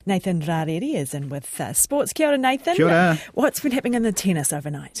Nathan Rarere is in with sports. Kia ora, Nathan. Kia ora. What's been happening in the tennis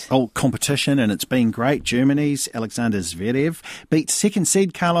overnight? Competition, and it's been great. Germany's Alexander Zverev beat second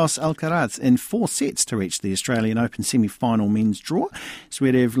seed Carlos Alcaraz in 4 sets to reach the Australian Open semi-final men's draw.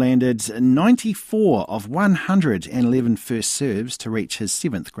 Zverev landed 94 of 111 first serves to reach his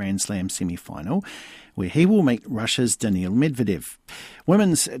 7th Grand Slam semi-final, where he will meet Russia's Daniil Medvedev.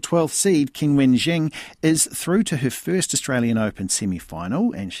 Women's 12th seed Qin Wenjing is through to her first Australian Open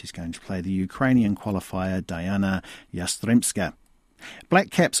semi-final, and she's going to play the Ukrainian qualifier Diana Yastremska. Black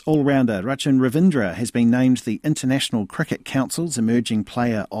Caps all-rounder Rachin Ravindra has been named the International Cricket Council's Emerging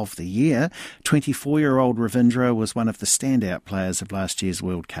Player of the Year. 24-year-old Ravindra was one of the standout players of last year's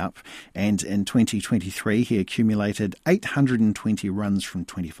World Cup, and in 2023 he accumulated 820 runs from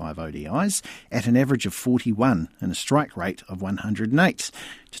 25 ODIs at an average of 41 and a strike rate of 108.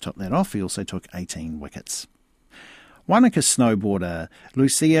 To top that off, he also took 18 wickets. Wanaka snowboarder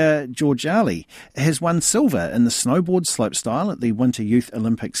Lucia Georgali has won silver in the snowboard slopestyle at the Winter Youth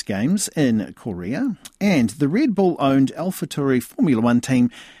Olympics Games in Korea, and the Red Bull-owned AlphaTauri Formula One team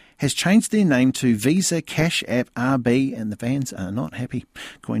has changed their name to Visa Cash App RB, and the fans are not happy.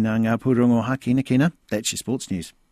 Koe nā ngā pūrongo haki na kina. That's your sports news.